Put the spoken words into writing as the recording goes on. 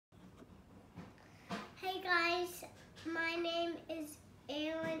guys, my name is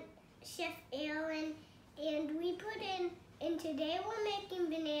Chef Aralynn, and we put in today we're making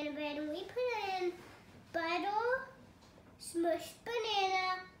banana bread, and we put in butter, smushed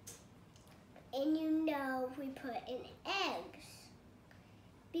banana, and we put in eggs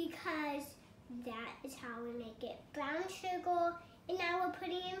because that is how we make it. Brown sugar, and now we're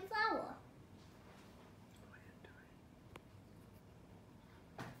putting in flour.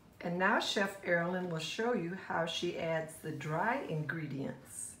 And now Chef Aralynn will show you how she adds the dry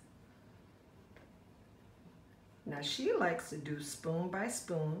ingredients. Now she likes to do spoon by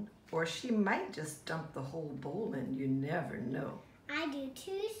spoon, or she might just dump the whole bowl in, you never know. I do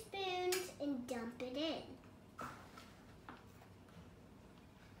 2 spoons and dump it in.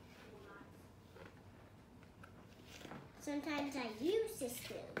 Sometimes I use the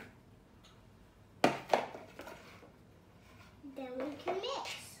spoon. Then we can mix.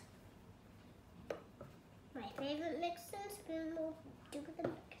 My favorite mixing spoon will do the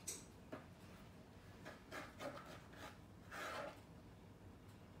mix.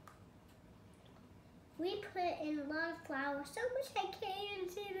 We put in a lot of flour, so much I can't even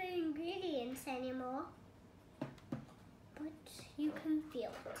see the ingredients anymore. But you can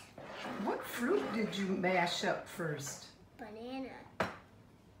feel it. What fruit did you mash up first? Banana.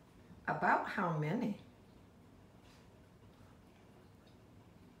 About how many?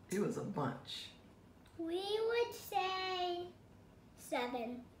 It was a bunch. We would say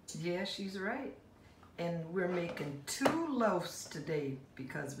 7. Yeah, she's right. And we're making 2 loaves today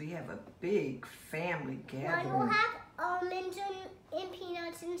because we have a big family gathering. One will have almonds and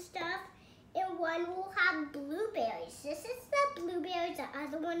peanuts and stuff, and one will have blueberries. This is the blueberries, the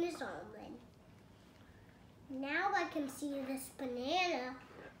other one is almond. Now I can see this banana.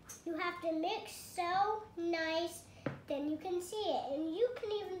 You have to mix so nice, then you can see it. And you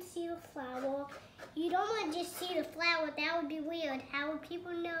can even see the flour. You don't want to just see the flour, that would be weird. How would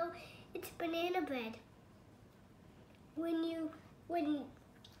people know it's banana bread? When you're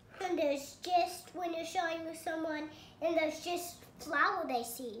showing with someone and there's just flour they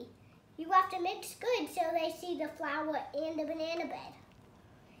see. You have to mix good so they see the flour and the banana bread.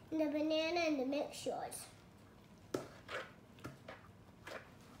 And the banana and the mixtures. So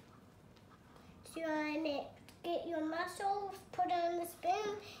you want to get your mussels, put it on the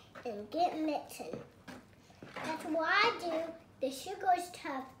spoon, and get mixing. That's what I do. The sugar is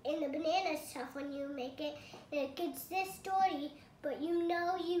tough and the banana is tough when you make it. And it gets this dirty, but you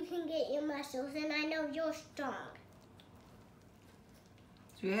know you can get your mussels, and I know you're strong.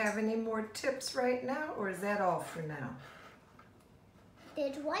 Do you have any more tips right now, or is that all for now?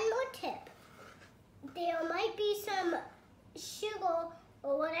 There's one more tip. There might be some sugar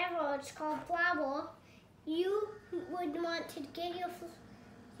or whatever it's called, flour. You would want to get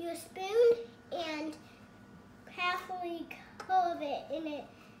your spoon and carefully curve it, and it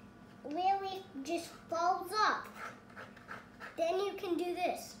really just folds up. Then you can do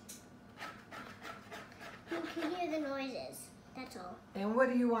this. You can hear the noises. That's all. And what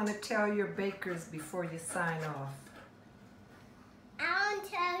do you want to tell your bakers before you sign off? I'll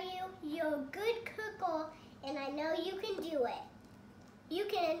tell you, you're a good cooker, and I know you can do it. You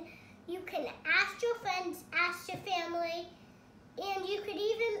can ask your friends, ask your family, and you could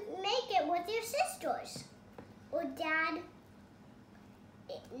even make it with your sisters or dad.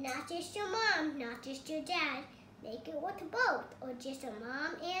 Not just your mom, not just your dad. Make it with both, or just a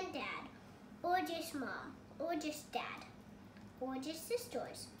mom and dad, or just mom, or just dad, or just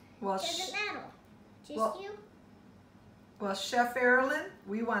sisters. Well, doesn't matter. Just you. Well, Chef Aralynn,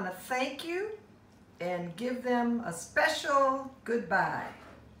 we want to thank you and give them a special goodbye.